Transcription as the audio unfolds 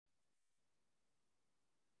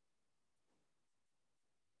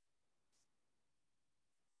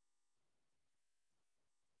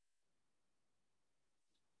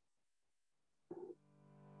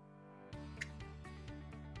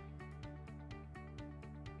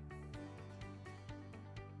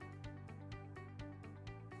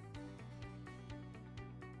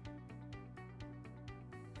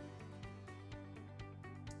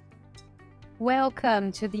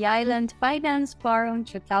Welcome to the Island Finance Forum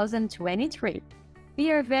 2023.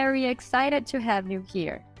 We are very excited to have you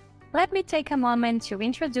here. Let me take a moment to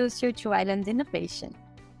introduce you to Island Innovation.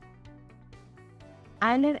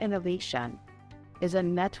 Island Innovation is a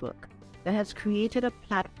network that has created a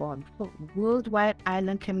platform for worldwide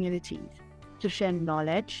island communities to share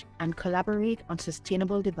knowledge and collaborate on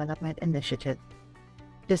sustainable development initiatives.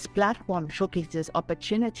 This platform showcases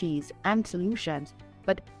opportunities and solutions,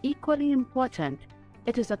 but equally important,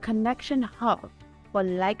 it is a connection hub for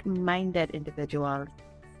like-minded individuals,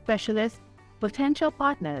 specialists, potential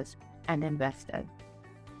partners, and investors.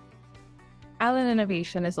 Island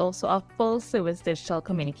Innovation is also a full-service digital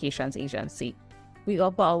communications agency. We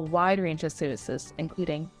offer a wide range of services,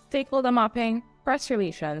 including stakeholder mapping, press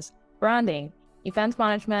relations, branding, event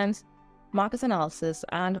management, market analysis,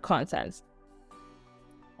 and content.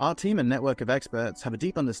 Our team and network of experts have a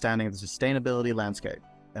deep understanding of the sustainability landscape,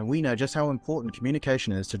 and we know just how important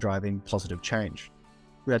communication is to driving positive change.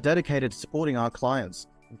 We are dedicated to supporting our clients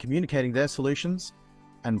in communicating their solutions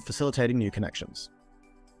and facilitating new connections.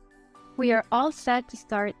 We are all set to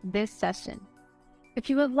start this session. If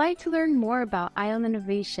you would like to learn more about Island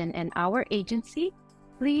Innovation and our agency,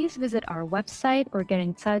 please visit our website or get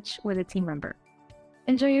in touch with a team member.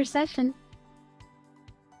 Enjoy your session.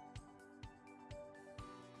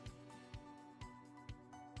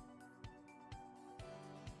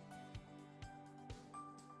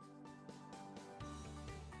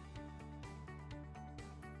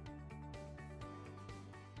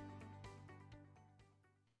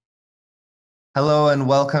 Hello and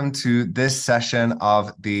welcome to this session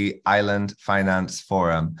of the Island Finance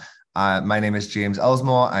Forum. My name is James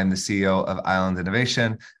Elsmore. I'm the CEO of Island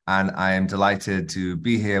Innovation, and I am delighted to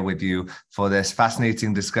be here with you for this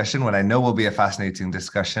fascinating discussion, what I know will be a fascinating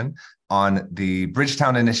discussion on the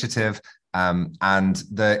Bridgetown initiative and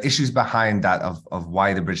the issues behind that of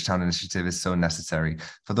why the Bridgetown initiative is so necessary.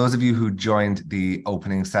 For those of you who joined the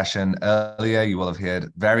opening session earlier, you will have heard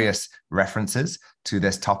various references to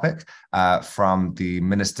this topic from the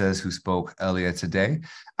ministers who spoke earlier today.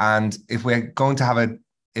 And if we're going to have an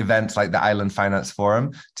event like the Island Finance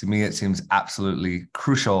Forum, to me, it seems absolutely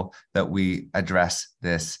crucial that we address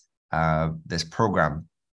this program.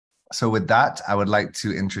 So with that, I would like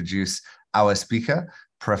to introduce our speaker,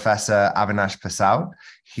 Professor Avinash Persaud.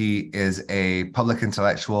 He is a public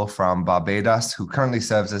intellectual from Barbados who currently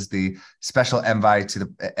serves as the special envoy to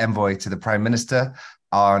the Prime Minister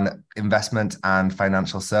on investment and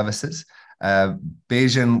financial services.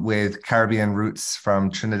 Bayesian with Caribbean roots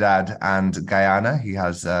from Trinidad and Guyana. He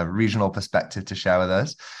has a regional perspective to share with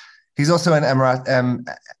us. He's also an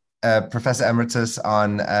Professor Emeritus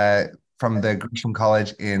from the Gresham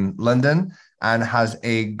College in London, and has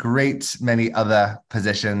a great many other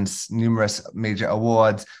positions, numerous major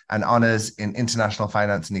awards and honors in international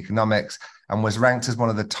finance and economics, and was ranked as one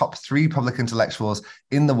of the top 3 public intellectuals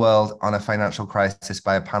in the world on a financial crisis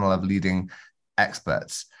by a panel of leading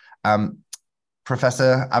experts.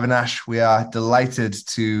 Professor Avinash, we are delighted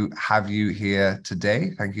to have you here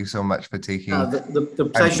today. Thank you so much for taking...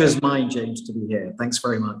 The pleasure is mine, James, to be here. Thanks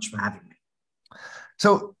very much for having me.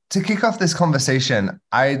 So to kick off this conversation,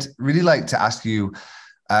 I'd really like to ask you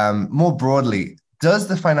more broadly, does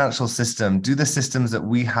the financial system, do the systems that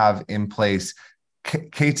we have in place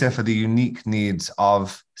cater for the unique needs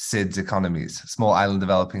of SIDS economies, small island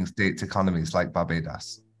developing states economies like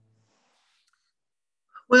Barbados?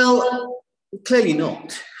 Well, clearly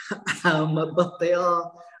not, but there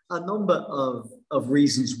are a number of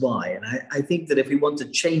reasons why, and I think that if we want to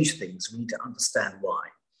change things, we need to understand why.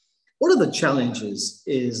 One of the challenges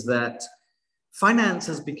is that finance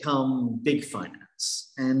has become big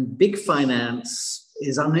finance, and big finance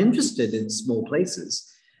is uninterested in small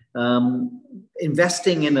places.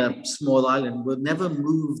 Investing in a small island will never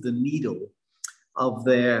move the needle of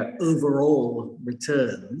their overall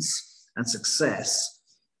returns and success,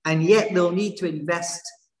 and yet they'll need to invest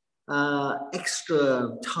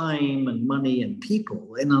extra time and money and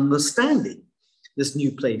people in understanding this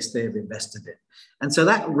new place they've invested in. And so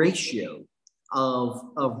that ratio of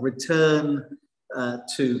return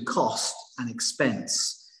to cost and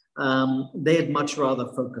expense, they'd much rather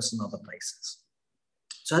focus on other places.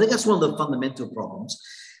 So I think that's one of the fundamental problems.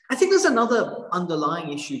 I think there's another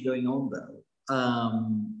underlying issue going on, though,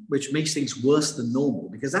 which makes things worse than normal,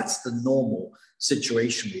 because that's the normal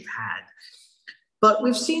situation we've had. But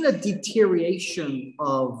we've seen a deterioration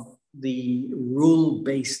of the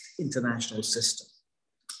rule-based international system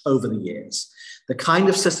over the years. The kind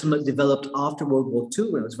of system that developed after World War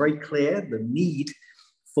II, when it was very clear the need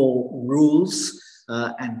for rules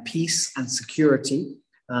and peace and security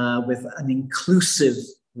with an inclusive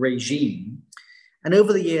regime, And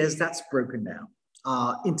over the years, that's broken down.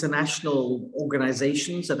 International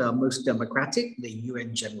organizations that are most democratic, the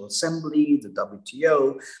UN General Assembly, the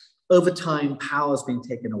WTO, over time, power has been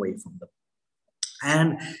taken away from them.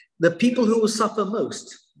 And the people who will suffer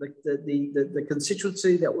most, the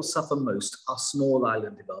constituency that will suffer most, are small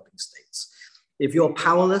island developing states. If you're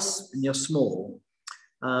powerless and you're small,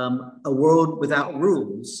 a world without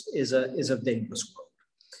rules is a dangerous world.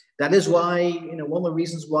 That is why, one of the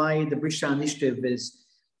reasons why the Bridgetown Initiative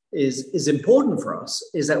is important for us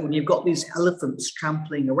is that when you've got these elephants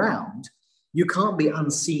trampling around, you can't be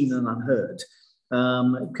unseen and unheard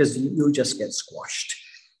because you'll just get squashed.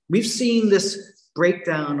 We've seen this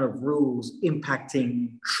breakdown of rules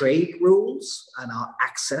impacting trade rules and our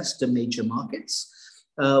access to major markets.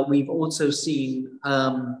 We've also seen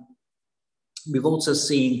an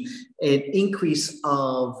increase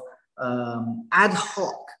of ad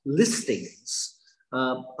hoc listings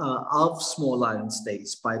of small island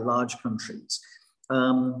states by large countries.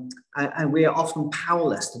 And we are often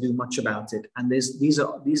powerless to do much about it. And these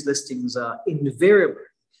listings are invariably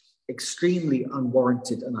extremely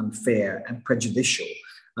unwarranted and unfair and prejudicial.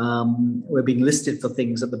 We're being listed for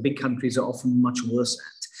things that the big countries are often much worse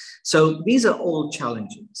at. So these are all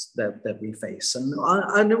challenges that we face. And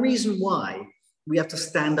the reason why we have to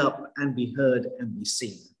stand up and be heard and be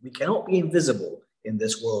seen. We cannot be invisible in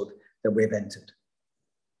this world that we've entered.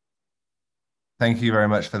 Thank you very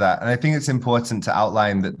much for that. And I think it's important to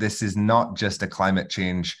outline that this is not just a climate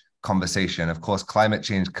change conversation. Of course, climate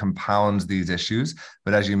change compounds these issues,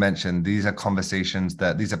 but as you mentioned, these are conversations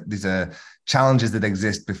that these are challenges that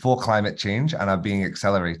exist before climate change and are being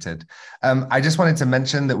accelerated. I just wanted to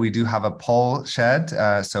mention that we do have a poll shared,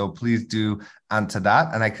 so please do answer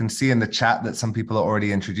that. And I can see in the chat that some people are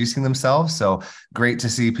already introducing themselves. So great to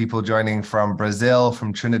see people joining from Brazil,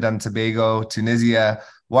 from Trinidad and Tobago, Tunisia,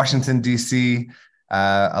 Washington, DC.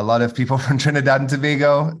 A lot of people from Trinidad and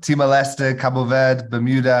Tobago, Timor-Leste, Cabo Verde,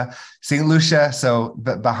 Bermuda, St. Lucia, so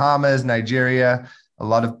Bahamas, Nigeria, a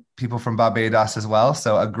lot of people from Barbados as well.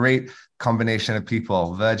 So a great combination of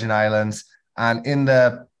people, Virgin Islands. And in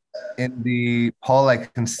the poll, I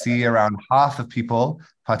can see around half of people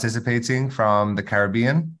participating from the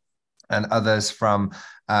Caribbean and others from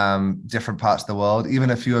different parts of the world,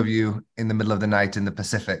 even a few of you in the middle of the night in the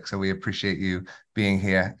Pacific. So we appreciate you being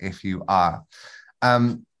here if you are.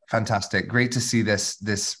 Fantastic. Great to see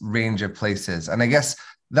this range of places. And I guess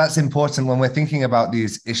that's important when we're thinking about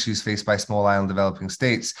these issues faced by small island developing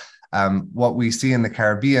states. What we see in the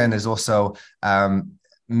Caribbean is also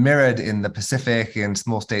mirrored in the Pacific, in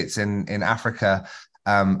small states in Africa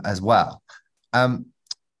as well.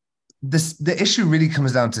 The issue really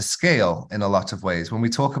comes down to scale in a lot of ways. When we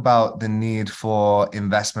talk about the need for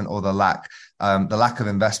investment or the lack of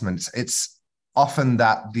investments, it's often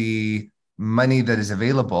that the money that is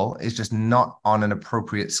available is just not on an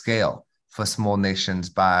appropriate scale for small nations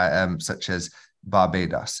such as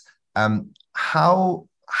Barbados. How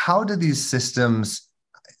do these systems,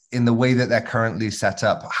 in the way that they're currently set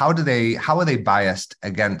up, how are they biased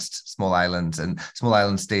against small islands and small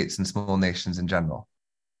island states and small nations in general?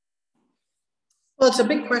 Well, it's a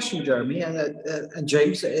big question, Jeremy and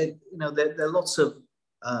James. There are lots of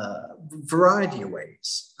variety of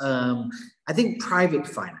ways. I think private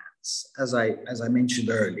finance, as I mentioned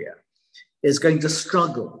earlier, is going to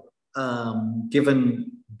struggle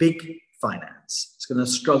given big finance. It's going to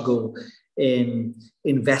struggle in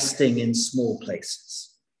investing in small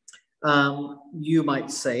places. You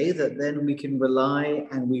might say that then we can rely,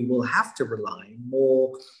 and we will have to rely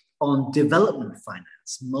more on development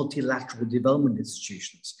finance, multilateral development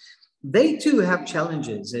institutions. They too have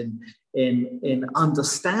challenges in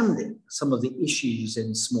understanding some of the issues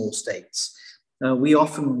in small states. We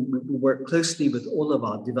often work closely with all of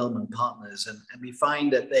our development partners, and we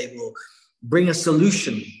find that they will bring a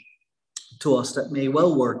solution to us that may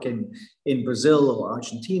well work in Brazil or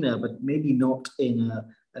Argentina, but maybe not in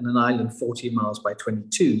an island 40 miles by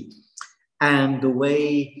 22. And the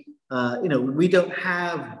way, we don't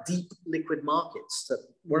have deep liquid markets. That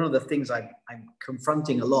one of the things I'm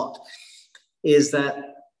confronting a lot is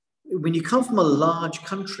that when you come from a large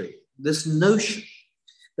country, this notion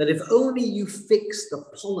that if only you fix the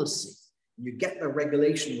policy, you get the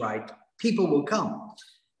regulation right, people will come.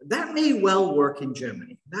 That may well work in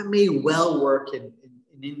Germany. That may well work in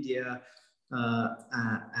India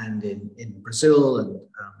and in Brazil and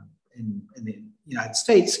in the United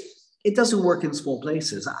States. It doesn't work in small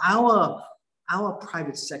places. Our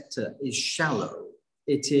private sector is shallow.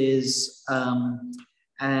 It is,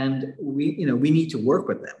 and we need to work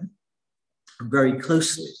with them very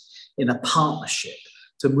closely in a partnership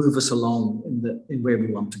move us along in where we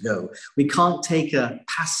want to go. We can't take a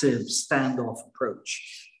passive standoff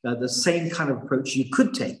approach, the same kind of approach you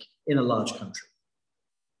could take in a large country.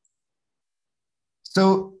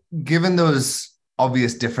 So given those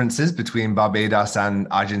obvious differences between Barbados and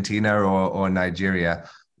Argentina or Nigeria,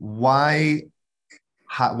 why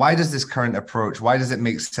does this current approach, why does it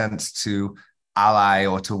make sense to ally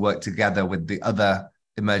or to work together with the other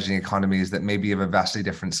emerging economies that may be of a vastly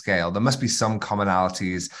different scale? There must be some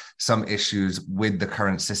commonalities, some issues with the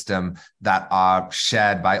current system that are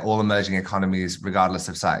shared by all emerging economies, regardless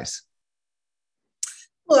of size.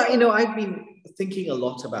 Well, I've been thinking a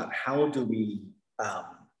lot about how do we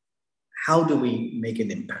make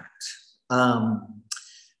an impact?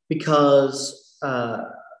 Because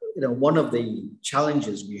one of the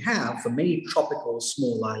challenges we have for many tropical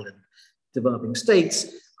small island developing states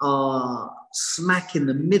are smack in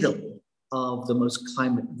the middle of the most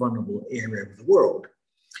climate vulnerable area of the world.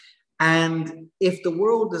 And if the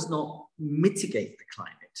world does not mitigate the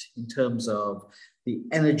climate in terms of the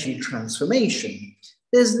energy transformation,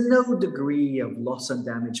 there's no degree of loss and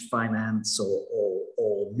damage finance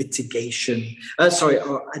or mitigation,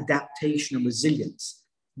 or adaptation and resilience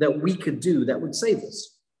that we could do that would save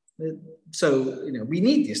us. So, we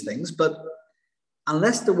need these things, but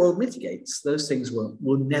unless the world mitigates, those things will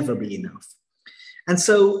never be enough. And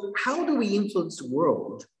so how do we influence the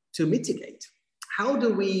world to mitigate? How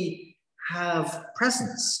do we have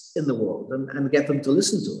presence in the world and get them to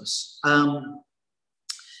listen to us? And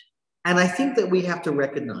I think that we have to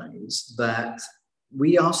recognize that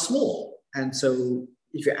we are small. And so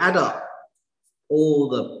if you add up all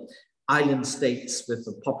the island states with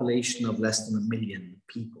a population of less than 1 million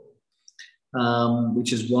people,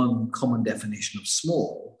 which is one common definition of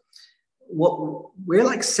small, we're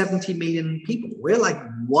like 70 million people. We're like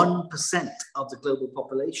 1% of the global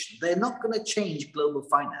population. They're not going to change global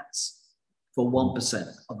finance for 1%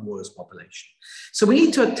 of the world's population. So we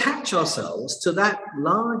need to attach ourselves to that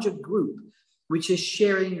larger group, which is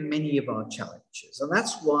sharing many of our challenges. And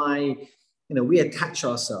that's why we attach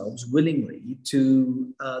ourselves willingly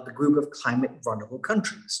to the group of climate vulnerable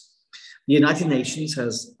countries. The United Nations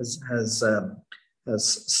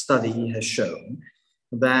study has shown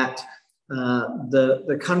that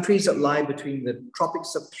the countries that lie between the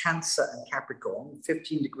tropics of Cancer and Capricorn,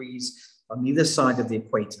 15 degrees on either side of the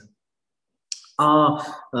equator, are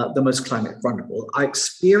the most climate vulnerable, are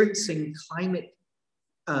experiencing climate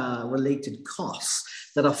related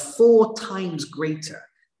costs that are 4 times greater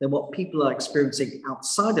than what people are experiencing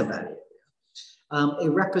outside of that area. It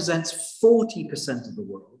represents 40% of the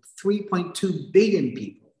world, 3.2 billion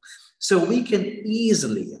people. So we can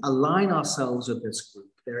easily align ourselves with this group.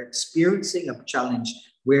 They're experiencing a challenge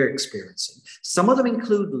we're experiencing. Some of them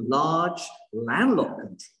include large landlocked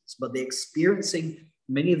countries, but they're experiencing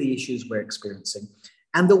many of the issues we're experiencing.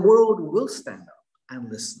 And the world will stand up and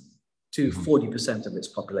listen to 40% of its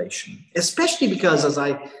population, especially because, as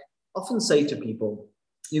I often say to people,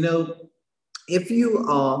 if you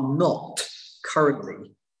are not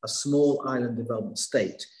currently a small island development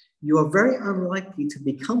state, you are very unlikely to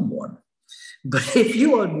become one. But if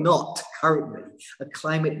you are not currently a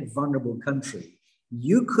climate vulnerable country,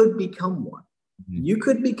 you could become one. You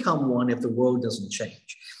could become one if the world doesn't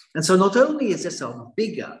change. And so not only is this a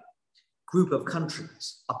bigger group of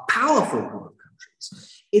countries, a powerful group of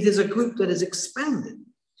countries, it is a group that is expanded.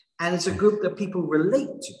 And it's a group that people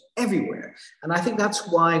relate to everywhere. And I think that's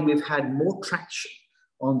why we've had more traction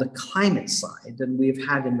on the climate side than we've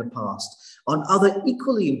had in the past on other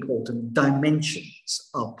equally important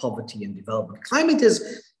dimensions of poverty and development. Climate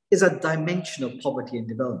is a dimension of poverty and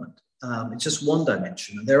development. It's just one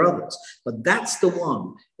dimension, and there are others. But that's the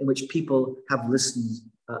one in which people have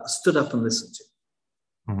stood up and listened to.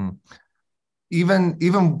 Mm-hmm.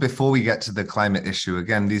 Even before we get to the climate issue,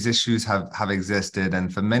 again, these issues have existed.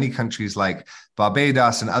 And for many countries like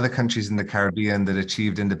Barbados and other countries in the Caribbean that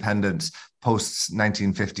achieved independence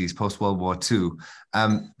post-1950s, post-World War II,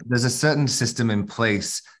 there's a certain system in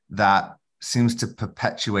place that seems to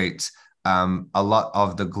perpetuate a lot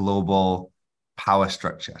of the global power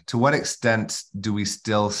structure. To what extent do we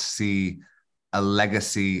still see a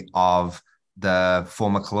legacy of the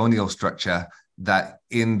former colonial structure that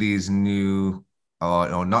in these new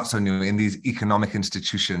or not so new, in these economic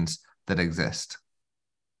institutions that exist?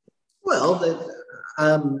 Well,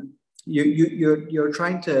 you're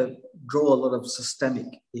trying to draw a lot of systemic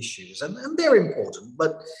issues, and they're important,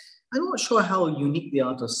 but I'm not sure how unique they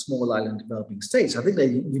are to small island developing states. I think they're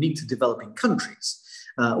unique to developing countries.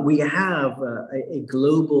 We have a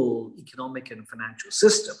global economic and financial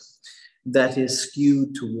system that is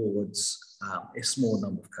skewed towards a small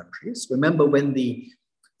number of countries. Remember when the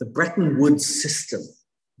the Bretton Woods system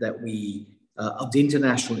that of the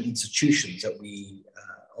international institutions that we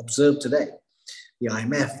observe today, the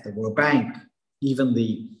IMF, the World Bank, even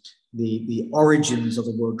the origins of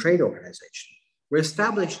the World Trade Organization, were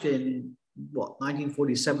established in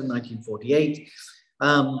 1947, 1948.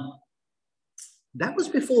 That was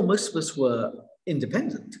before most of us were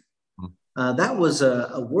independent. That was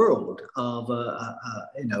a world of a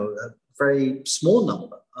very small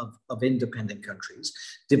number of independent countries,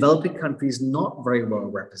 developing countries not very well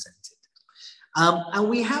represented. And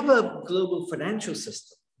we have a global financial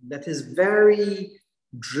system that is very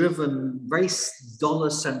driven, very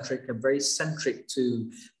dollar-centric and very centric to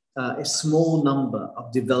a small number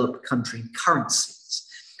of developed country currencies.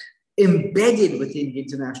 Embedded within the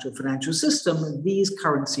international financial system, these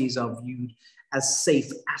currencies are viewed as safe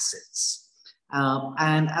assets.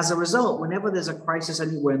 And as a result, whenever there's a crisis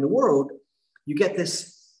anywhere in the world, you get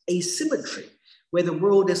this asymmetry where the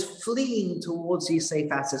world is fleeing towards these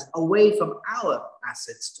safe assets, away from our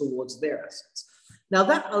assets towards their assets. Now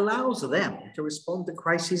that allows them to respond to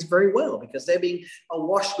crises very well because they're being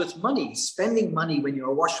awash with money. Spending money when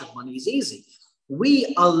you're awash with money is easy.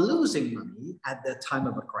 We are losing money at the time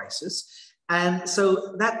of a crisis. And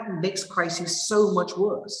so that makes crises so much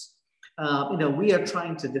worse. We are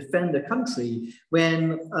trying to defend a country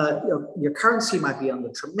when your currency might be under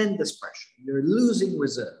tremendous pressure. You're losing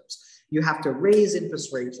reserves. You have to raise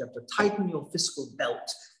interest rates. You have to tighten your fiscal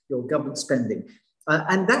belt, your government spending.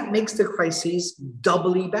 And that makes the crises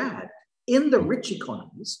doubly bad. In the rich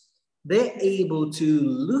economies, they're able to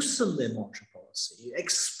loosen their monetary policy,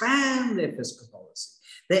 expand their fiscal policy.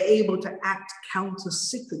 They're able to act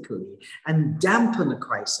counter-cyclically and dampen the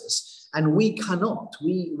crisis. And we cannot.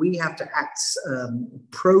 We have to act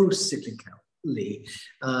pro-cyclically,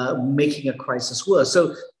 making a crisis worse.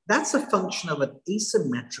 So that's a function of an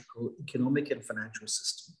asymmetrical economic and financial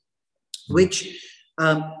system, which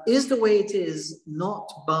is the way it is,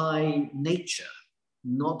 not by nature,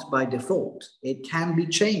 not by default. It can be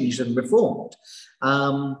changed and reformed.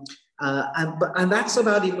 And that's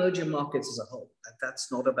about emerging markets as a whole.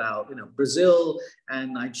 That's not about, Brazil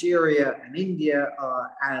and Nigeria and India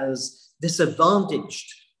are as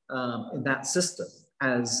disadvantaged in that system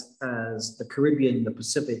as the Caribbean, the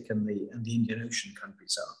Pacific, and the Indian Ocean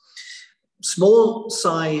countries are. Small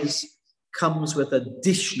size comes with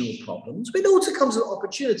additional problems, but it also comes with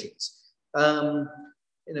opportunities.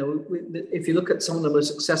 If you look at some of the most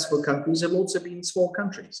successful countries, have also been small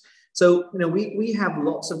countries. So, we have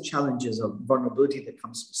lots of challenges of vulnerability that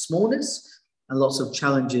comes from smallness, and lots of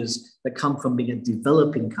challenges that come from being a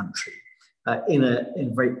developing country in a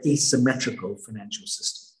very asymmetrical financial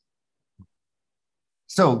system.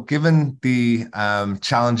 So, given the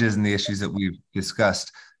challenges and the issues that we've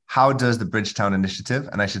discussed, how does the Bridgetown initiative,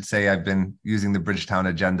 and I should say I've been using the Bridgetown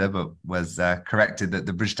agenda, but was corrected that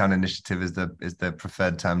the Bridgetown initiative is the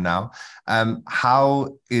preferred term now.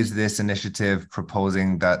 How is this initiative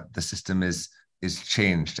proposing that the system is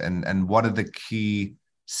changed, and what are the key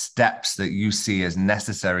steps that you see as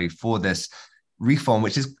necessary for this reform,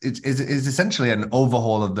 which is essentially an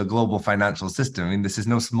overhaul of the global financial system? I mean, this is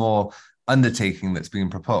no small undertaking that's being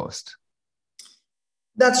proposed.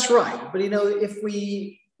 That's right. But, if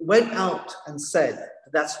we went out and said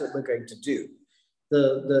that's what we're going to do,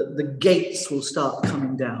 the gates will start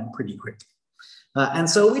coming down pretty quickly. And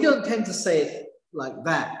so we don't tend to say it like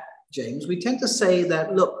that, James. We tend to say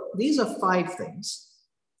that, look, these are 5 things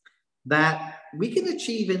that we can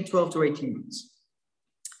achieve in 12 to 18 months.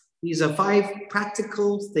 These are 5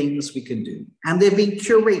 practical things we can do. And they've been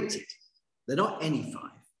curated. They're not any 5.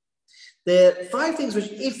 They're 5 things which,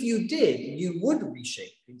 if you did, you would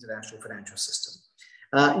reshape the international financial system.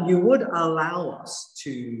 You would allow us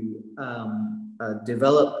to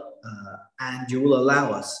develop, and you will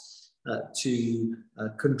allow us to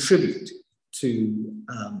contribute to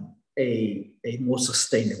a more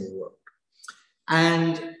sustainable world.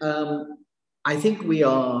 And I think we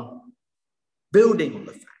are building on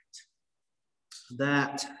the fact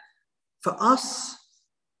that for us,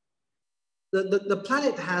 the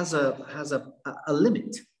planet has a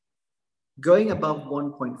limit. Going above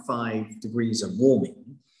 1.5 degrees of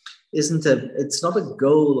warming it's not a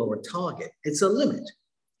goal or a target. It's a limit.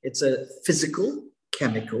 It's a physical,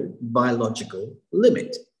 chemical, biological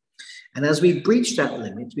limit. And as we breach that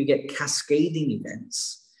limit, we get cascading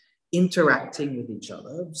events interacting with each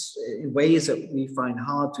other in ways that we find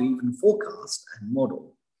hard to even forecast and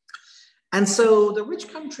model. And so the rich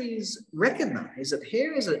countries recognize that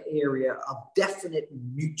here is an area of definite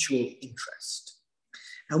mutual interest.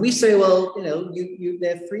 And we say, well, there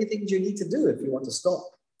are 3 things you need to do if you want to stop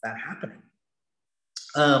that happening.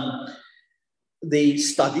 the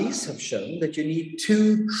studies have shown that you need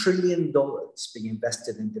 $2 trillion being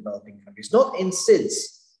invested in developing countries, not in SIDS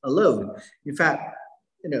alone. In fact,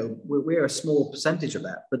 we're a small percentage of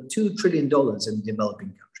that, but $2 trillion in developing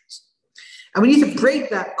countries. And we need to break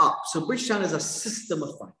that up. So Bridgetown is a system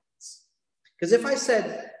of finance. Because if I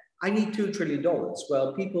said, I need $2 trillion,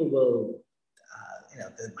 well, people will,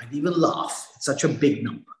 they might even laugh. It's such a big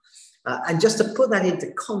number. And just to put that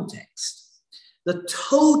into context, the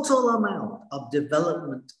total amount of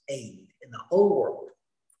development aid in the whole world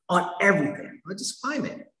on everything, not just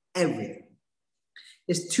climate, everything,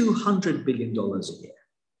 is $200 billion a year.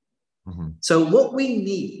 Mm-hmm. So what we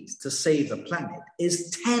need to save the planet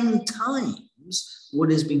is 10 times what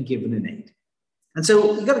has been given in aid. And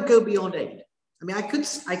so we've got to go beyond aid. I mean, I could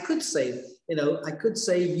say,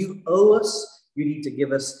 you owe us, you need to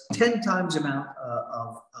give us 10 times the amount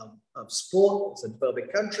of support as a developing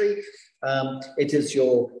country. It is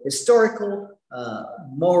your historical,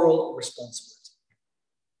 moral responsibility.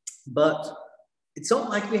 But it's not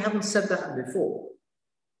like we haven't said that before.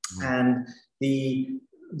 And the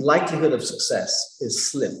likelihood of success is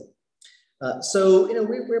slim. So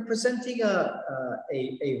we're presenting a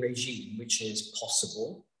regime which is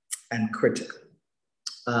possible and critical.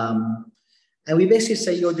 And we basically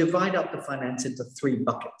say you'll divide up the finance into 3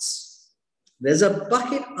 buckets. There's a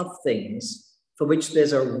bucket of things for which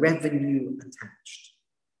there's a revenue attached.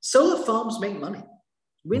 Solar farms make money.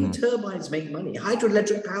 Wind turbines make money.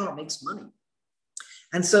 Hydroelectric power makes money.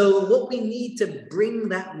 And so what we need to bring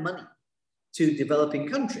that money to developing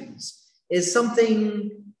countries is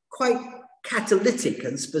something quite catalytic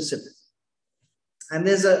and specific. And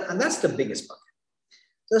that's the biggest bucket.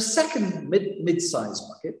 The second mid-sized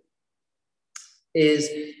bucket is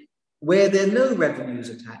where there are no revenues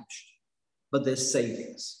attached, but there's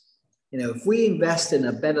savings. If we invest in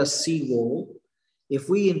a better seawall, if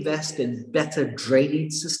we invest in better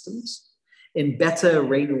drainage systems, in better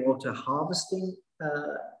rainwater harvesting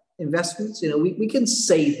investments, we can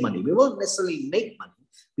save money. We won't necessarily make money,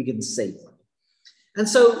 we can save money. And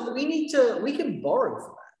so we can borrow for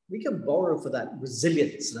that. We can borrow for that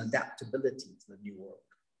resilience and adaptability to the new world.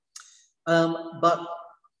 But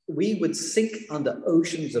we would sink under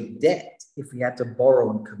oceans of debt if we had to borrow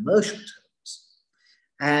on commercial terms.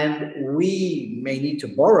 And we may need to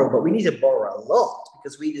borrow, but we need to borrow a lot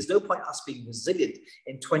because there's no point us being resilient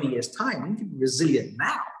in 20 years' time. We need to be resilient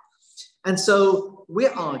now. And so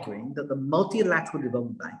we're arguing that the multilateral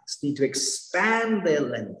development banks need to expand their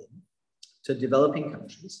lending to developing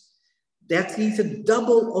countries. They have to either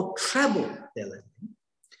double or treble their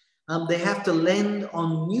lending. They have to lend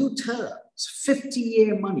on new terms,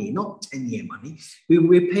 50-year money, not 10-year money.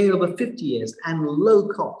 We pay over 50 years and low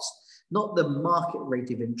cost, not the market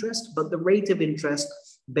rate of interest, but the rate of interest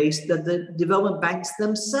based that the development banks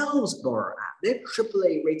themselves borrow at. They're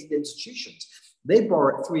AAA rated institutions. They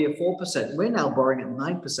borrow at 3 or 4%. We're now borrowing at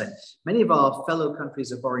 9%. Many of our fellow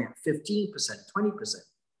countries are borrowing at 15%, 20%.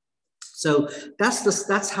 So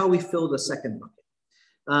that's how we fill the second bucket.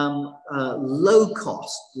 Low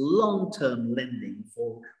cost, long-term lending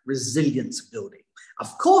for resilience building.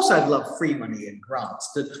 Of course, I'd love free money and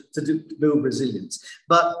grants to build resilience,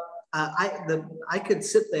 but I could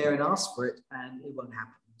sit there and ask for it and it won't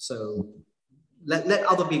happen. So let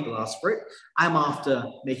other people ask for it. I'm after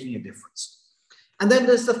making a difference. And then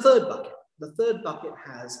there's the third bucket. The third bucket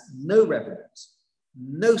has no revenues,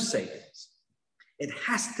 no savings. It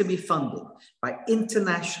has to be funded by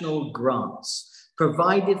international grants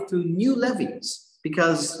provided through new levies,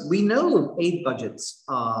 because we know aid budgets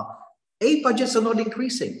are not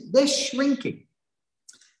increasing, they're shrinking.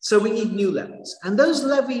 So we need new levies. And those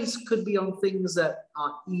levies could be on things that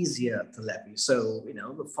are easier to levy. So,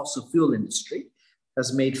 the fossil fuel industry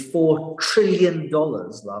has made $4 trillion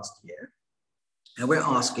last year. And we're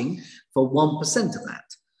asking for 1% of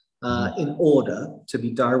that in order to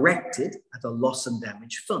be directed at a loss and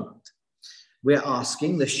damage fund. We're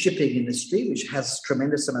asking the shipping industry, which has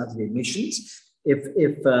tremendous amounts of emissions,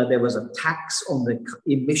 if there was a tax on the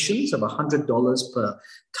emissions of $100 per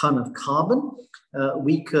ton of carbon,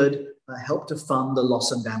 we could help to fund the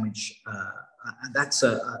loss and damage. And that's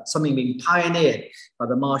something being pioneered by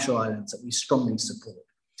the Marshall Islands that we strongly support.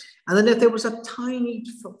 And then if there was a tiny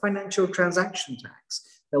financial transaction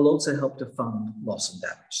tax, they'll also help to fund loss and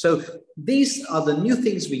damage. So these are the new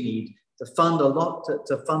things we need to fund a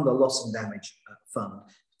loss and damage fund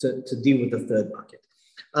to deal with the third bucket.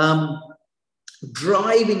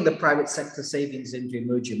 Driving the private sector savings into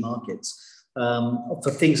emerging markets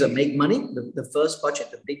for things that make money, the first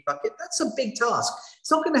budget, the big bucket, that's a big task.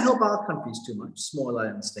 It's not going to help our countries too much, small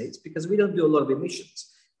island states, because we don't do a lot of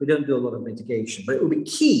emissions. We don't do a lot of mitigation, but it will be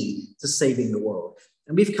key to saving the world.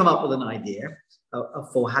 And we've come up with an idea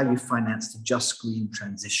for how you finance the just green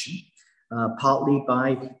transition, partly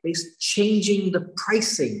by changing the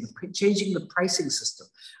pricing system,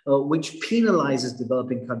 which penalizes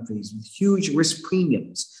developing countries with huge risk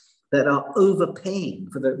premiums that are overpaying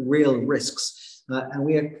for the real risks. And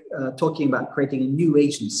we are talking about creating a new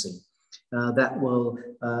agency that will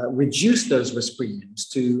reduce those risk premiums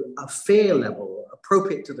to a fair level,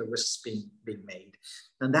 appropriate to the risks being made.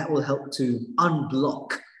 And that will help to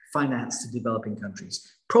unblock finance to developing countries.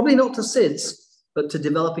 Probably not to SIDS, but to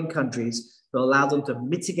developing countries, will allow them to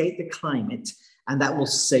mitigate the climate, and that will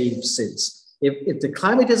save SIDS. If the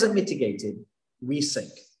climate isn't mitigated, we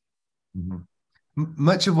sink. Mm-hmm.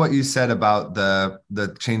 Much of what you said about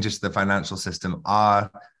the changes to the financial system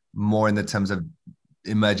are more in the terms of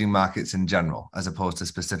emerging markets in general, as opposed to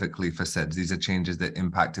specifically for SIDS. These are changes that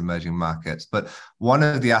impact emerging markets. But one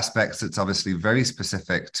of the aspects that's obviously very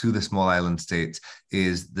specific to the small island states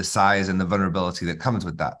is the size and the vulnerability that comes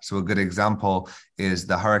with that. So a good example is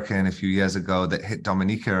the hurricane a few years ago that hit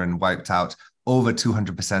Dominica and wiped out over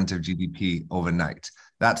 200% of GDP overnight.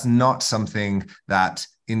 That's not something that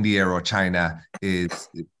India or China is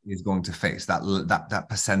going to face, that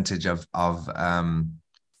percentage of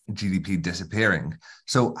GDP disappearing.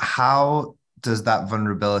 So how does that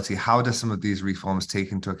vulnerability, how does some of these reforms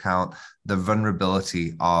take into account the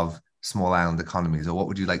vulnerability of small island economies? Or what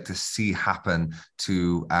would you like to see happen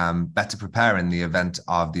to better prepare in the event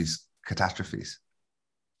of these catastrophes?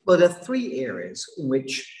 Well, there are three areas in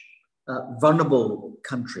which vulnerable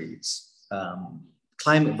countries,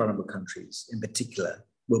 climate vulnerable countries in particular,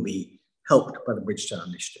 will be helped by the Bridgetown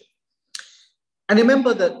Initiative. And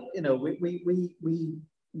remember that, you know,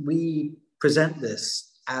 we present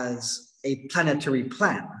this as a planetary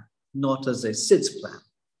plan, not as a SIDS plan.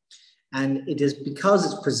 And it is because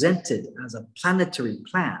it's presented as a planetary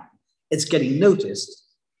plan, it's getting noticed,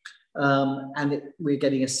 and we're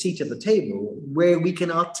getting a seat at the table where we can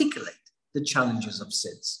articulate the challenges of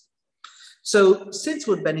SIDS. So SIDS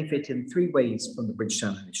would benefit in three ways from the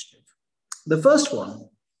Bridgetown Initiative. The first one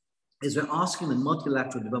is we're asking the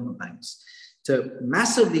multilateral development banks to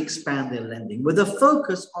massively expand their lending with a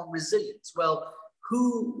focus on resilience. Well,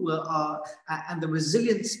 and the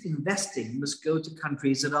resilience investing must go to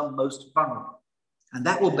countries that are most vulnerable. And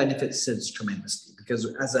that will benefit SIDS tremendously because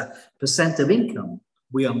as a percent of income,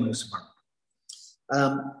 we are most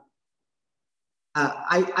vulnerable.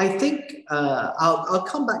 I think I'll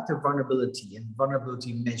come back to vulnerability and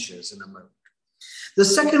vulnerability measures in a moment. The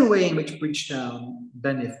second way in which Bridgetown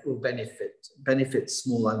will benefit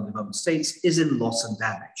small island development states is in loss and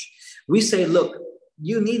damage. We say, look,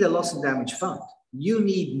 you need a loss and damage fund. You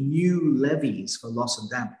need new levies for loss and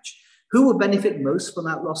damage. Who will benefit most from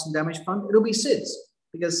that loss and damage fund? It'll be SIDS,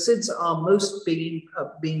 because SIDS are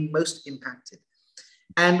being most impacted.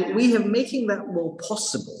 And we are making that more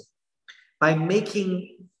possible by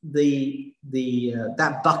making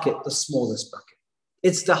that bucket the smallest bucket.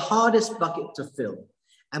 It's the hardest bucket to fill,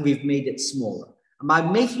 and we've made it smaller. And by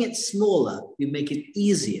making it smaller, we make it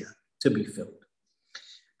easier to be filled.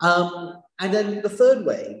 And then the third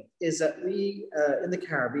way is that we, in the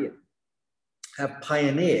Caribbean, have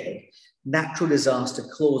pioneered natural disaster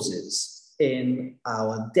clauses in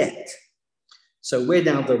our debt. So we're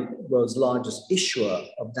now the world's largest issuer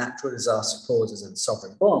of natural disaster clauses and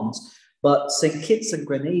sovereign bonds, but St. Kitts and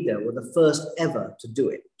Grenada were the first ever to do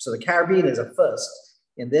it. So the Caribbean is a first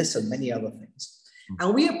in this and many other things.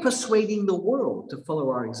 And we are persuading the world to follow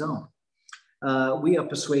our example. We are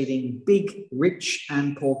persuading big, rich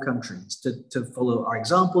and poor countries to follow our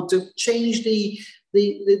example, to change the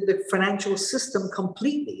financial system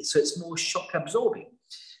completely so it's more shock absorbing.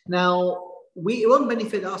 Now, it won't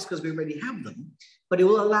benefit us because we already have them, but it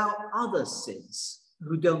will allow other SIDS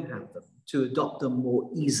who don't have them to adopt them more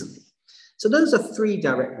easily. So those are three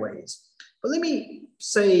direct ways. But let me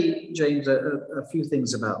say, James, a few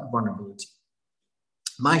things about vulnerability.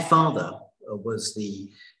 My father was the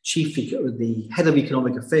head of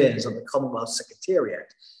economic affairs of the Commonwealth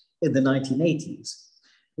Secretariat in the 1980s,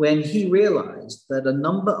 when he realized that a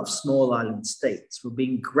number of small island states were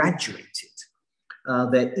being graduated.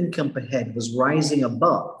 Their income per head was rising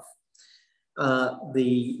above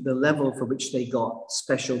the level for which they got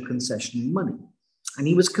special concession money. And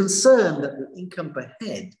he was concerned that the income per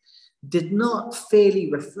head did not fairly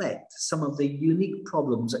reflect some of the unique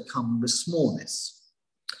problems that come with smallness.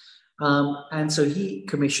 And so he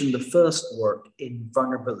commissioned the first work in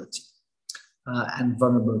vulnerability and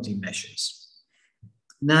vulnerability measures.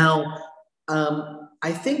 Now,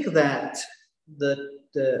 I think that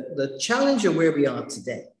the challenge of where we are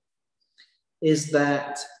today is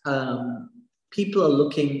that people are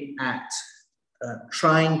looking at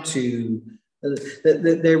trying to,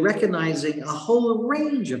 they're recognizing a whole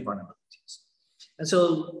range of vulnerabilities. And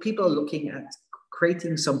so people are looking at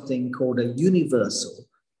creating something called a universal,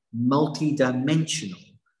 multi-dimensional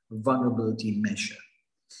vulnerability measure.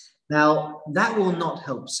 Now, that will not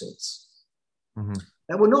help SIDS. Mm-hmm.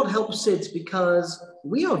 That will not help SIDS because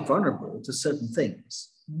we are vulnerable to certain things,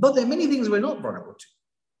 but there are many things we're not vulnerable to.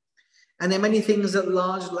 And there are many things that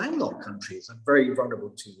large landlocked countries are very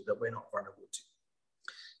vulnerable to that we're not vulnerable to.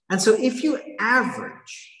 And so if you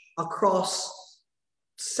average across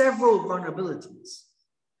several vulnerabilities,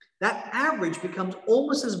 that average becomes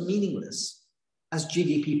almost as meaningless as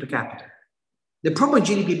GDP per capita. The problem with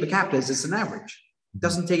GDP per capita is it's an average. It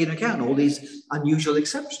doesn't take into account all these unusual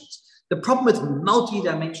exceptions. The problem with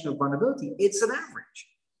multi-dimensional vulnerability, it's an average.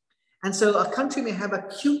 And so a country may have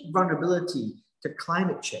acute vulnerability to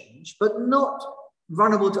climate change, but not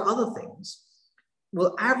vulnerable to other things,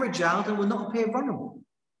 will average out and will not appear vulnerable.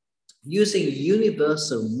 Using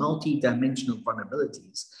universal multi-dimensional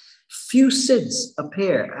vulnerabilities, few SIDS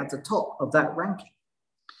appear at the top of that ranking.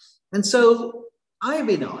 And so I've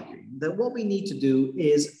been arguing that what we need to do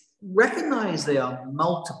is recognize there are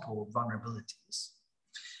multiple vulnerabilities,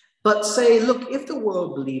 but say, look, if the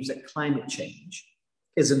world believes that climate change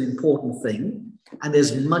is an important thing and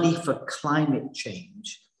there's money for climate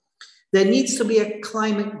change, there needs to be a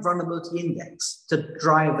climate vulnerability index to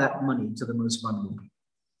drive that money to the most vulnerable people.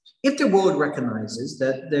 If the world recognizes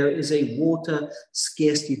that there is a water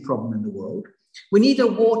scarcity problem in the world, we need a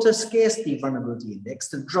water scarcity vulnerability index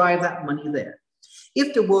to drive that money there.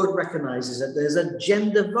 If the world recognizes that there's a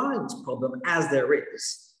gender violence problem, as there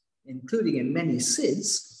is, including in many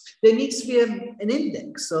SIDS, there needs to be an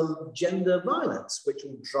index of gender violence, which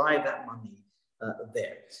will drive that money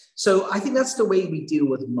there. So I think that's the way we deal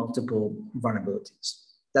with multiple vulnerabilities.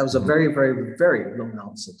 That was a very, very, very long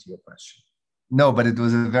answer to your question. No, but it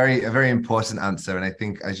was a very important answer. And I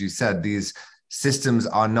think, as you said, these systems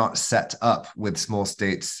are not set up with small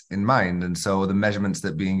states in mind. And so the measurements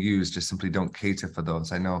that are being used just simply don't cater for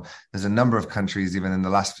those. I know there's a number of countries, even in the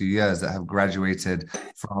last few years, that have graduated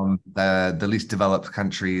from the least developed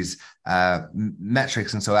countries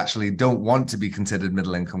metrics. And so actually don't want to be considered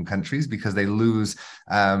middle income countries because they lose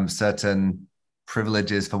certain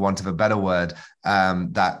privileges, for want of a better word,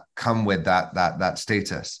 that come with that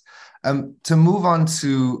status. To move on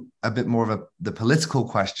to a bit more of the political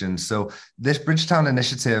question. So this Bridgetown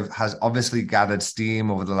initiative has obviously gathered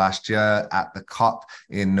steam over the last year at the COP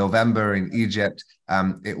in November in Egypt.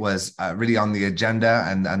 It was really on the agenda,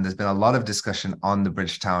 and there's been a lot of discussion on the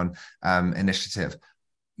Bridgetown initiative.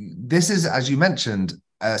 This is, as you mentioned,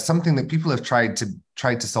 something that people have tried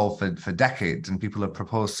to solve for decades, and people have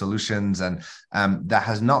proposed solutions, and there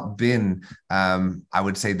has not been, I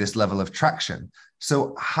would say, this level of traction.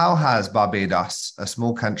 So how has Barbados, a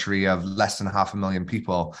small country of less than 500,000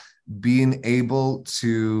 people, been able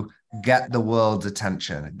to get the world's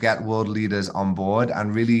attention, get world leaders on board,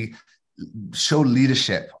 and really show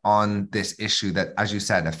leadership on this issue that, as you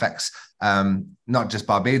said, affects not just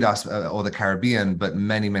Barbados or the Caribbean, but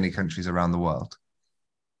many, many countries around the world?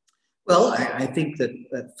 Well, I think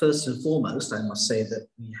that first and foremost, I must say that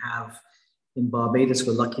we have, in Barbados,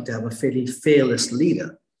 we're lucky to have a fairly fearless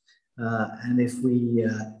leader. And if we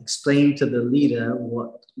explain to the leader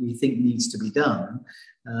what we think needs to be done,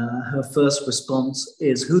 her first response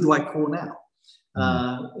is, "Who do I call now?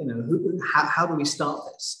 How do we start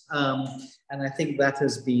this?" And I think that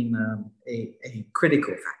has been a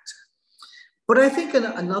critical factor. But I think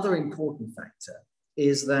another important factor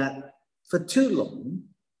is that for too long,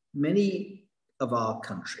 many of our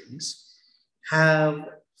countries have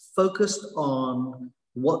focused on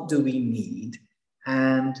what do we need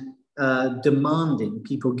and demanding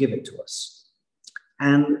people give it to us.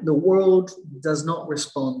 And the world does not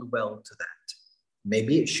respond well to that.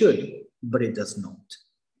 Maybe it should, but it does not.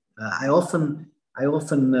 I often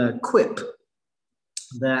quip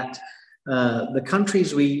that the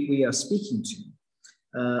countries we are speaking to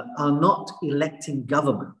are not electing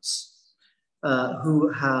governments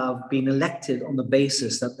who have been elected on the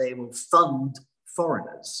basis that they will fund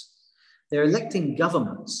foreigners. They're electing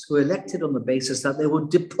governments who are elected on the basis that they will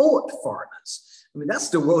deport foreigners. I mean, that's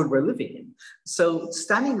the world we're living in. So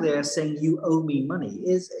standing there saying you owe me money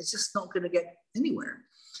is just not going to get anywhere.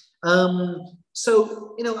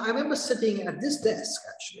 So, I remember sitting at this desk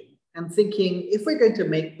actually and thinking, if we're going to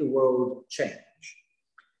make the world change,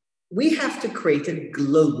 we have to create a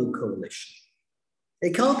global coalition.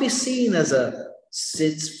 It can't be seen as a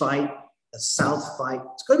SIDS fight, a South fight.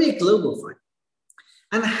 It's got to be a global fight.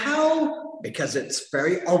 And how, because it's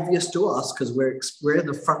very obvious to us, because we're in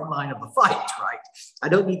the front line of the fight, right? I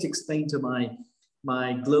don't need to explain to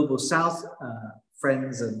my global South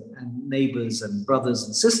friends and neighbors and brothers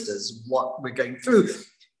and sisters what we're going through.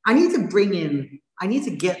 I need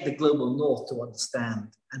to get the global North to understand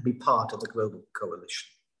and be part of the global coalition.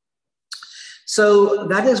 So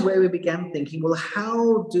that is where we began thinking, well,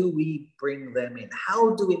 how do we bring them in?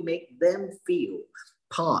 How do we make them feel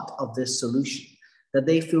part of this solution, that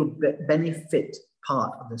they feel benefit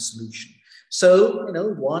part of the solution? So,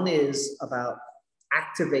 one is about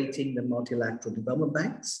activating the multilateral development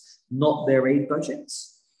banks, not their aid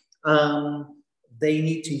budgets. They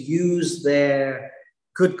need to use their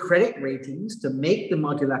good credit ratings to make the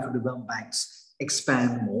multilateral development banks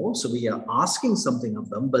expand more. So we are asking something of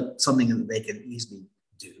them, but something that they can easily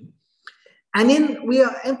do. And then we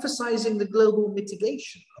are emphasizing the global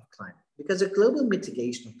mitigation of climate, because a global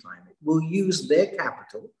mitigation of climate will use their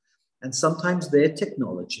capital and sometimes their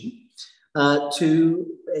technology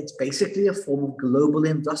it's basically a form of global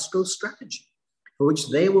industrial strategy for which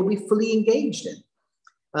they will be fully engaged in.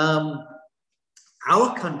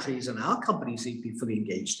 Our countries and our companies need to be fully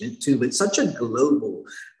engaged in it too, but it's such a global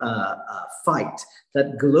fight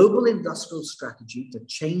that global industrial strategy to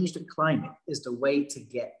change the climate is the way to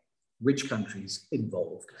get rich countries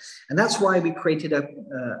involved. And that's why we created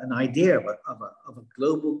an idea of a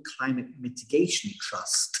global climate mitigation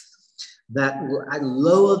trust that will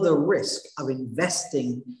lower the risk of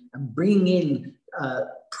investing and bringing in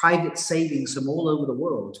private savings from all over the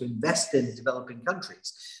world to invest in developing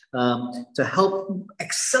countries, to help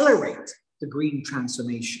accelerate the green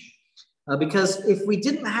transformation. Because if we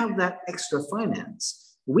didn't have that extra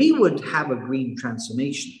finance, we would have a green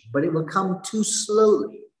transformation, but it would come too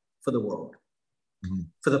slowly for the world,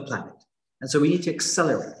 for the planet. And so we need to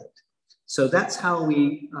accelerate it. So that's how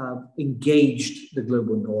we engaged the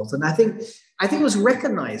global North. And I think it was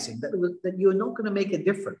recognizing that you're not going to make a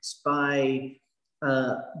difference by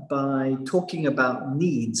talking about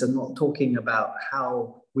needs and not talking about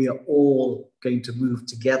how we are all going to move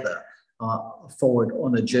together forward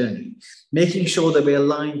on a journey. Making sure that we're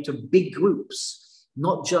aligned to big groups,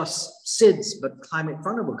 not just SIDS, but climate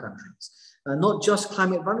vulnerable countries. Not just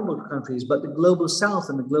climate vulnerable countries, but the global South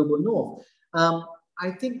and the global North. I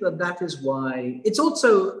think that is why it's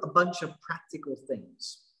also a bunch of practical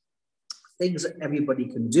things that everybody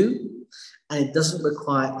can do, and it doesn't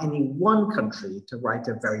require any one country to write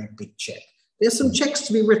a very big check. There's some checks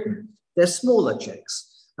to be written. They're smaller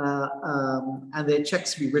checks, and they're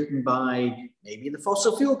checks to be written by maybe the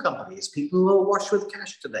fossil fuel companies, people who are awash with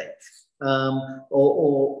cash today,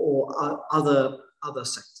 or other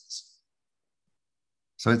sectors.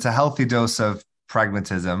 So it's a healthy dose of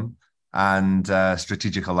pragmatism and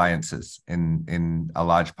strategic alliances in a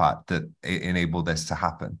large part that enable this to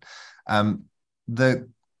happen. The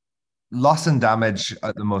loss and damage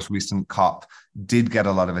at the most recent COP did get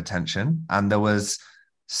a lot of attention, and there was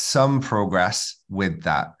some progress with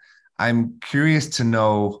that. I'm curious to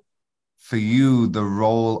know, for you, the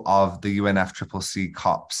role of the UNFCCC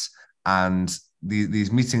COPs, and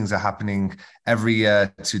these meetings are happening every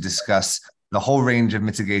year to discuss the whole range of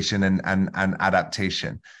mitigation and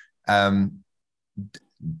adaptation.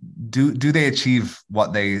 Do they achieve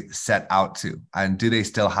what they set out to, and do they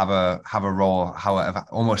still have a role, however,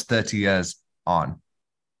 almost 30 years on?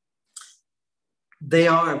 They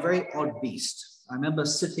are a very odd beast. I remember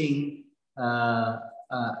sitting at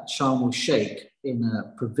Sharm el Sheikh in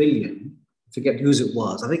a pavilion, I forget whose it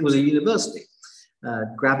was, I think it was a university,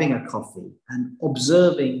 grabbing a coffee and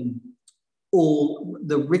observing all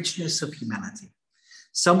the richness of humanity.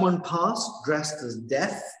 Someone passed dressed as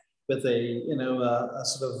death, with a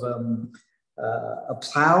sort of a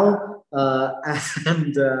plow,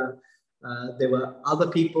 and there were other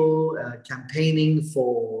people campaigning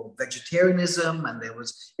for vegetarianism, and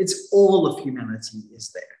it's all of humanity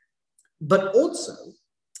is there. But also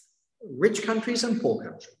rich countries and poor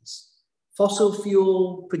countries, fossil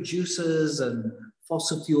fuel producers and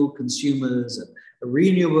fossil fuel consumers, and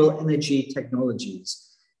renewable energy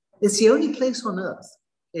technologies. It's the only place on earth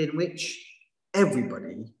in which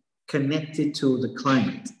everybody connected to the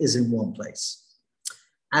climate is in one place.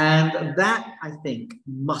 And that, I think,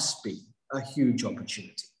 must be a huge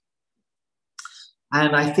opportunity.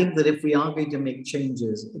 And I think that if we are going to make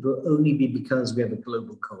changes, it will only be because we have a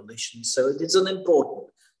global coalition. So it is an important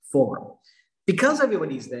forum. Because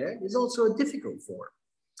everybody's there, it's also a difficult forum.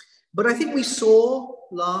 But I think we saw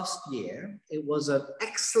last year, it was an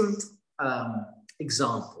excellent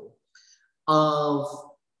example of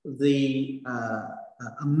the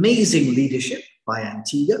amazing leadership by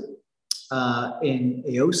Antigua in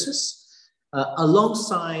AOSIS,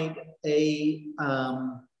 alongside a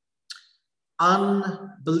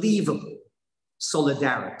unbelievable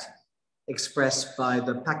solidarity expressed by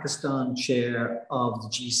the Pakistan chair of the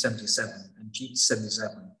G77 and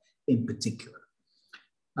G77 in particular.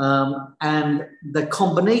 And the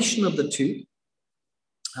combination of the two,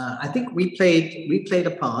 I think we played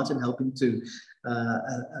a part in helping to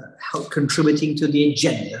help contributing to the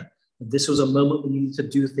agenda. This was a moment we needed to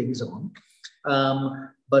do things on.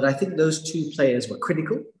 But I think those two players were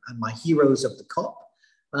critical and my heroes of the COP.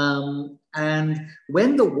 And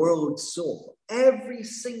when the world saw every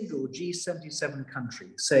single G77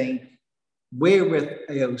 country saying, we're with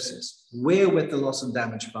AOSIS, we're with the Loss and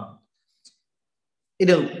Damage Fund,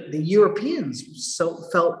 the Europeans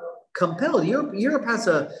felt compelled. Europe has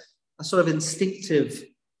a sort of instinctive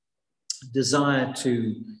desire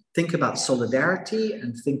to think about solidarity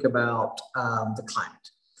and think about the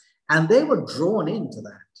climate. And they were drawn into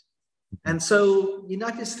that. And so the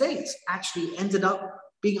United States actually ended up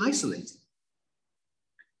being isolated.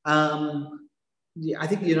 I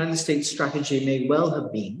think the United States strategy may well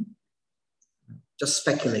have been, just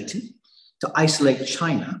speculating, to isolate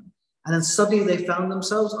China. And then suddenly they found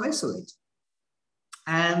themselves isolated.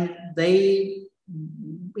 And they,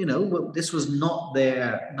 this was not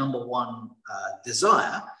their number one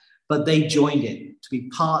desire, but they joined in to be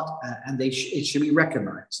part, and it should be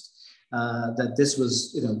recognized that this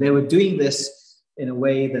was, they were doing this in a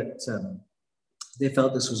way that they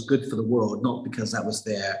felt this was good for the world, not because that was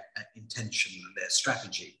their intention and their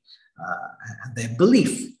strategy and their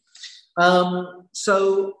belief.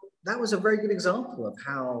 So that was a very good example of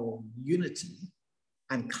how unity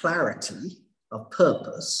and clarity of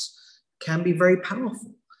purpose can be very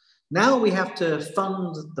powerful. Now we have to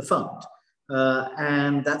fund the fund,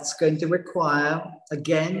 and that's going to require,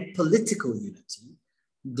 again, political unity,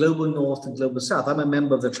 global north and global south. I'm a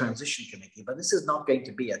member of the transition committee, but this is not going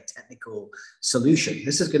to be a technical solution.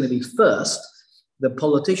 This is going to be first, the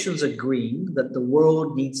politicians agreeing that the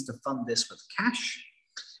world needs to fund this with cash.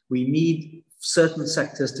 We need certain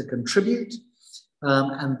sectors to contribute.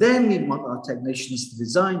 And then we want our technicians to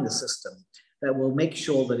design the system that will make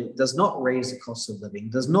sure that it does not raise the cost of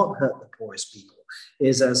living, does not hurt the poorest people,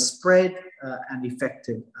 is as spread and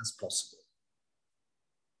effective as possible.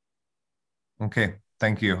 Okay,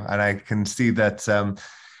 thank you. And I can see that Sharm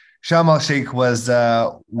el-Sheikh was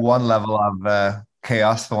one level of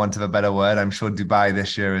chaos, for want of a better word. I'm sure Dubai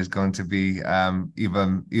this year is going to be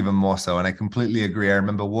even more so. And I completely agree. I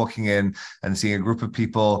remember walking in and seeing a group of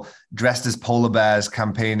people dressed as polar bears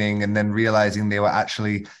campaigning, and then realizing they were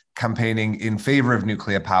actually campaigning in favor of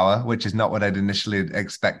nuclear power, which is not what I'd initially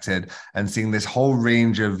expected, and seeing this whole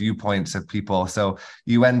range of viewpoints of people. So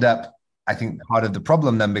you end up, I think part of the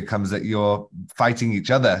problem then becomes that you're fighting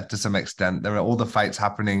each other to some extent. There are all the fights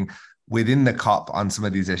happening within the COP on some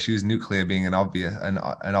of these issues, nuclear being an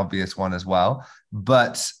obvious one as well.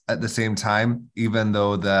 But at the same time, even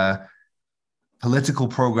though the political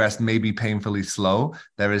progress may be painfully slow,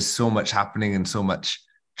 there is so much happening and so much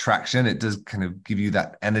traction. It does kind of give you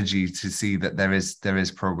that energy to see that there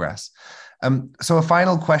is progress. So a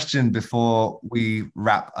final question before we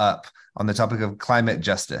wrap up on the topic of climate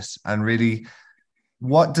justice, and really,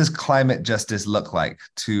 what does climate justice look like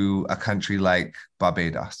to a country like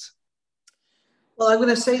Barbados? Well, I'm going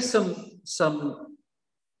to say some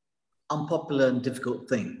unpopular and difficult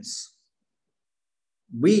things.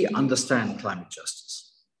 We understand climate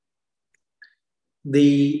justice.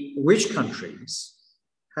 The rich countries,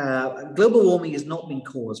 global warming has not been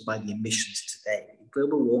caused by the emissions today.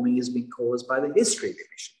 Global warming has been caused by the history of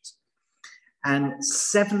emissions. And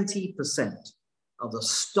 70% of the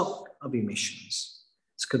stock of emissions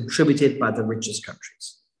is contributed by the richest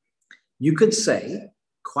countries. You could say,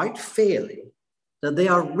 quite fairly, that they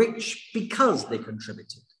are rich because they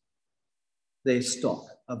contributed their stock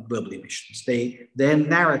of global emissions. Their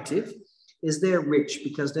narrative is they're rich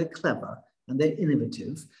because they're clever and they're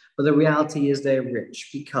innovative, but the reality is they're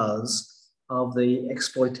rich because of the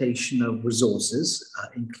exploitation of resources,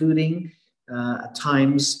 including at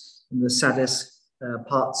times in the saddest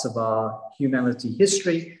parts of our humanity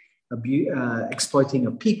history, exploiting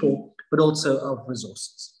of people, but also of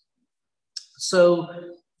resources. So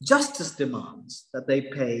justice demands that they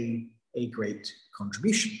pay a great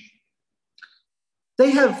contribution.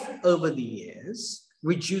 They have, over the years,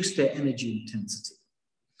 reduced their energy intensity.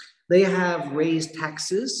 They have raised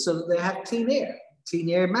taxes so that they have clean air. Clean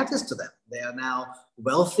air matters to them. They are now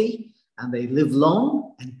wealthy and they live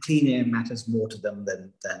long, and clean air matters more to them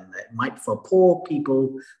than it might for poor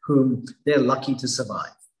people whom they're lucky to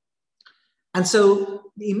survive. And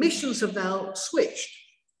so the emissions have now switched.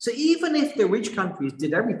 So even if the rich countries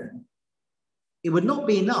did everything, it would not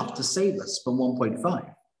be enough to save us from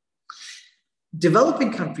 1.5.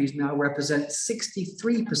 Developing countries now represent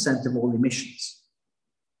 63% of all emissions,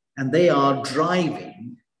 and they are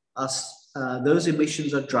driving us, those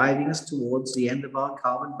emissions are driving us towards the end of our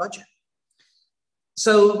carbon budget.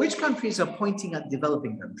 So rich countries are pointing at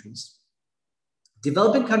developing countries.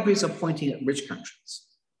 Developing countries are pointing at rich countries.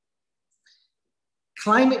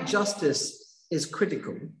 Climate justice is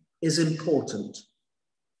critical, is important.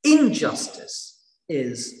 Injustice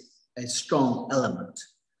is a strong element,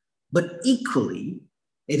 but equally,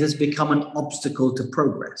 it has become an obstacle to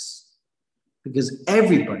progress because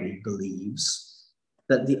everybody believes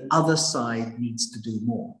that the other side needs to do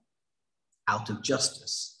more out of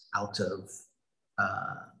justice, out of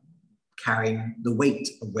carrying the weight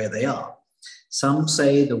of where they are. Some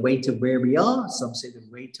say the weight of where we are, some say the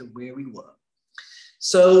weight of where we were.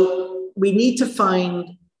 So we need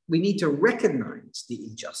to recognize the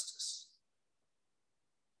injustice.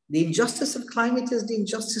 The injustice of climate is the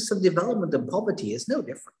injustice of development and poverty. It's no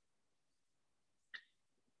different.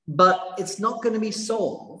 But it's not going to be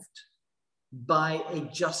solved by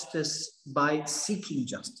by seeking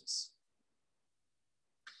justice.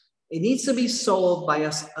 It needs to be solved by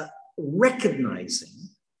us recognizing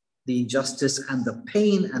the injustice and the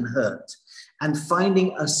pain and hurt and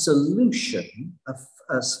finding a solution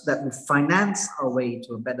that will finance our way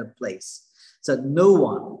to a better place so that no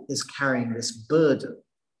one is carrying this burden,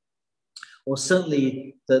 or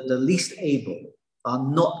certainly the least able are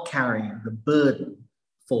not carrying the burden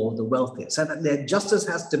for the wealthiest. So that their justice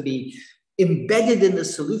has to be embedded in the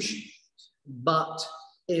solution. But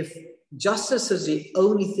if justice is the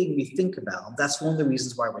only thing we think about, that's one of the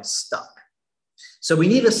reasons why we're stuck. So we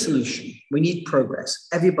need a solution. We need progress.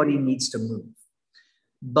 Everybody needs to move.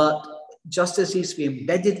 But justice needs to be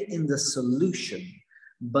embedded in the solution,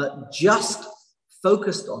 but just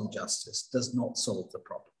focused on justice does not solve the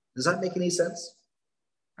problem. Does that make any sense?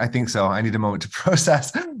 I think so. I need a moment to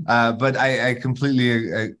process, but I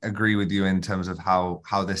completely agree with you in terms of how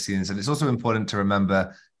this seems. And it's also important to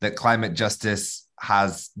remember that climate justice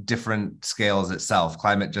has different scales itself.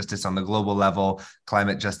 Climate justice on the global level,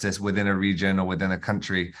 climate justice within a region or within a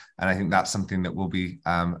country. And I think that's something that we'll be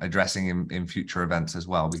addressing in future events as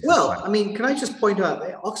well. Well, I mean, can I just point out,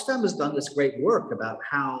 Oxfam has done this great work about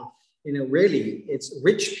how, really it's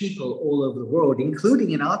rich people all over the world,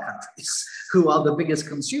 including in our countries, who are the biggest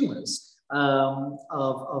consumers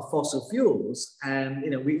of fossil fuels. And,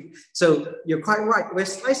 so you're quite right. We're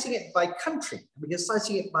slicing it by country. We're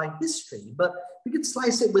slicing it by history, but we could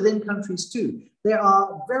slice it within countries too. There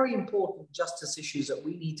are very important justice issues that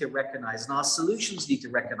we need to recognize, and our solutions need to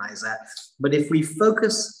recognize that. But if we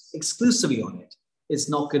focus exclusively on it, it's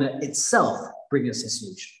not going to itself bring us a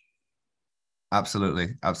solution.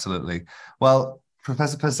 Absolutely. Absolutely. Well,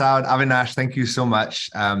 Professor Persaud, Avinash, thank you so much.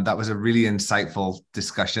 That was a really insightful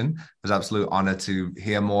discussion. It was an absolute honor to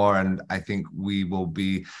hear more. And I think we will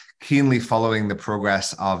be keenly following the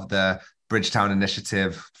progress of the Bridgetown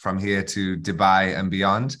initiative from here to Dubai and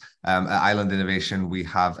beyond. At Island Innovation, we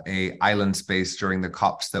have an island space during the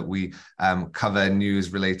COPs that we cover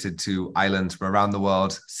news related to islands from around the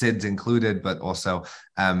world, SIDS included, but also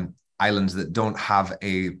islands that don't have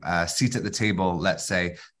a seat at the table, let's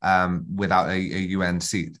say, without a UN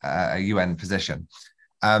seat, a UN position.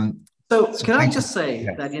 So can I just say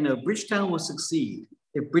that, Bridgetown will succeed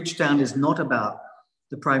if Bridgetown is not about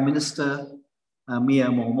the Prime Minister, Mia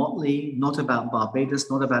Motley, not about Barbados,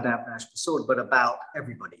 not about Avinash Persaud, but about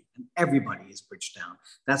everybody. And everybody is Bridgetown.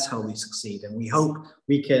 That's how we succeed. And we hope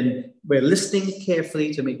we're listening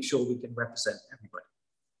carefully to make sure we can represent everybody.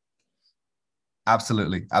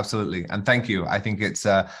 Absolutely. Absolutely. And thank you. I think it's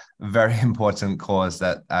a very important cause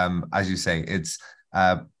that, as you say, it's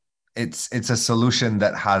a solution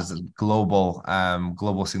that has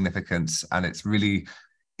global significance. And it's really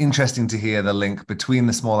interesting to hear the link between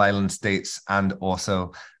the small island states and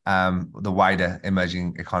also the wider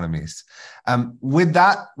emerging economies. With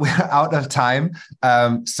that, we're out of time.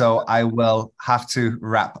 So I will have to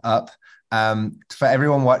wrap up. For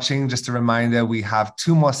everyone watching, just a reminder, we have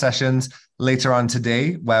 2 more sessions later on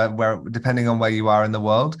today, where depending on where you are in the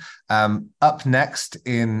world. Up next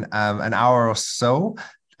in an hour or so,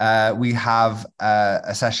 we have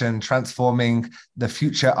a session transforming the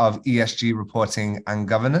future of ESG reporting and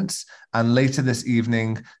governance. And later this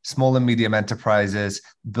evening, small and medium enterprises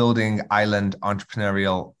building island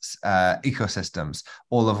entrepreneurial ecosystems,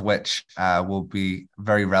 all of which will be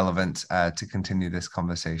very relevant to continue this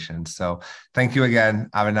conversation. So thank you again,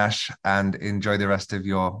 Avinash, and enjoy the rest of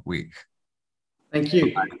your week. Thank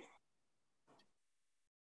you.